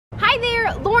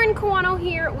Lauren Kawano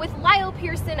here with Lyle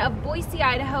Pearson of Boise,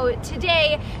 Idaho,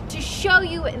 today to show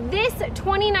you this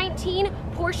 2019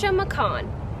 Porsche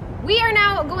Macan. We are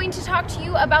now going to talk to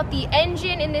you about the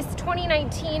engine in this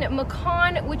 2019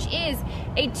 Macan, which is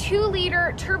a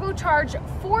 2-liter turbocharged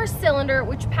 4-cylinder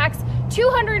which packs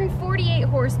 248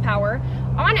 horsepower.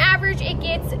 On average, it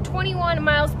gets 21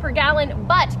 miles per gallon,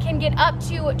 but can get up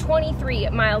to 23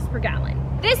 miles per gallon.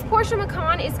 This Porsche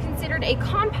Macan is considered a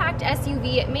compact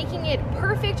SUV, making it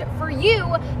perfect for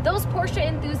you, those Porsche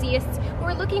enthusiasts who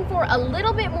are looking for a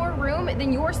little bit more room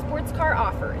than your sports car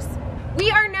offers. We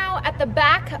are now at the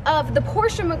back of the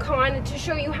Porsche Macan to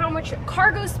show you how much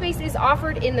cargo space is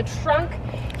offered in the trunk.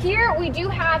 Here we do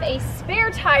have a spare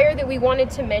tire that we wanted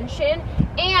to mention,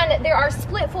 and there are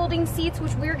split folding seats,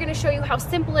 which we're going to show you how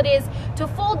simple it is to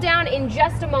fold down in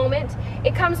just a moment.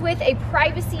 It comes with a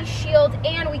privacy shield,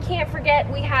 and we can't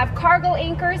forget we have cargo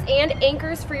anchors and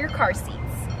anchors for your car seats.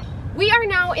 We are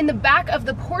now in the back of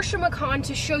the Porsche Macan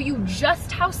to show you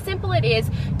just how simple it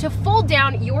is to fold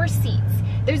down your seats.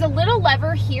 There's a little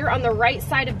lever here on the right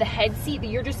side of the head seat that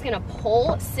you're just gonna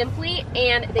pull simply,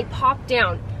 and they pop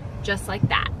down just like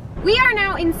that. We are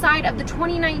now inside of the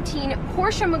 2019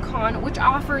 Porsche Macan, which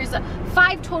offers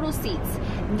 5 total seats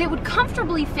that would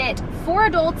comfortably fit 4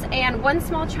 adults and 1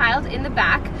 small child in the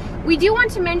back. We do want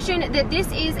to mention that this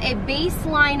is a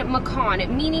baseline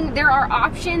Macan, meaning there are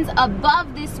options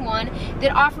above this one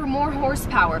that offer more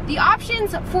horsepower. The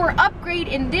options for upgrade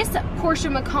in this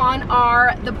Porsche Macan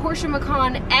are the Porsche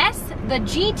Macan S, the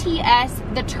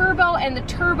GTS, the Turbo, and the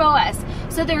Turbo S.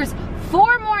 So there's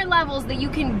 4 more levels that you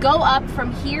can go up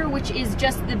from here, which is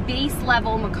just the base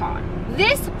level Macan.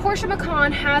 This Porsche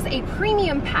Macan has a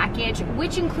premium package,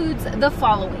 which includes the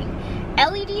following: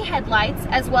 LED headlights,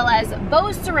 as well as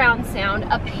Bose surround sound,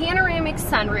 a panoramic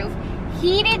sunroof,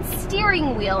 heated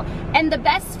steering wheel, and the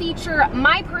best feature,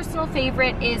 my personal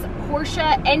favorite, is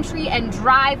Porsche Entry and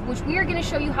Drive, which we are going to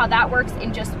show you how that works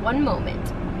in just one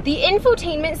moment. The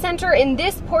infotainment center in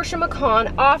this Porsche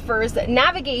Macan offers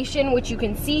navigation, which you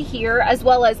can see here, as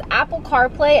well as Apple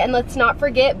CarPlay, and let's not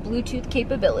forget Bluetooth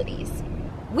capabilities.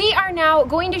 We are now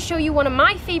going to show you one of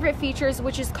my favorite features,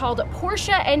 which is called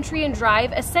Porsche Entry and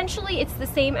Drive. Essentially, it's the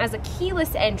same as a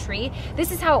keyless entry.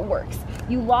 This is how it works.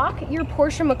 You lock your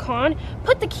Porsche Macan,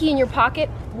 put the key in your pocket,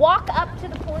 walk up to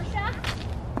the Porsche,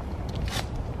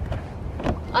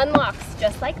 unlocks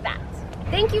just like that.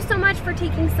 Thank you so much for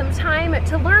taking some time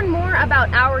to learn more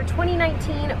about our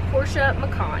 2019 Porsche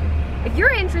Macan. If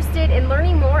you're interested in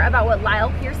learning more about what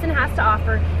Lyle Pearson has to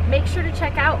offer, make sure to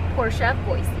check out Porsche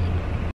Boise.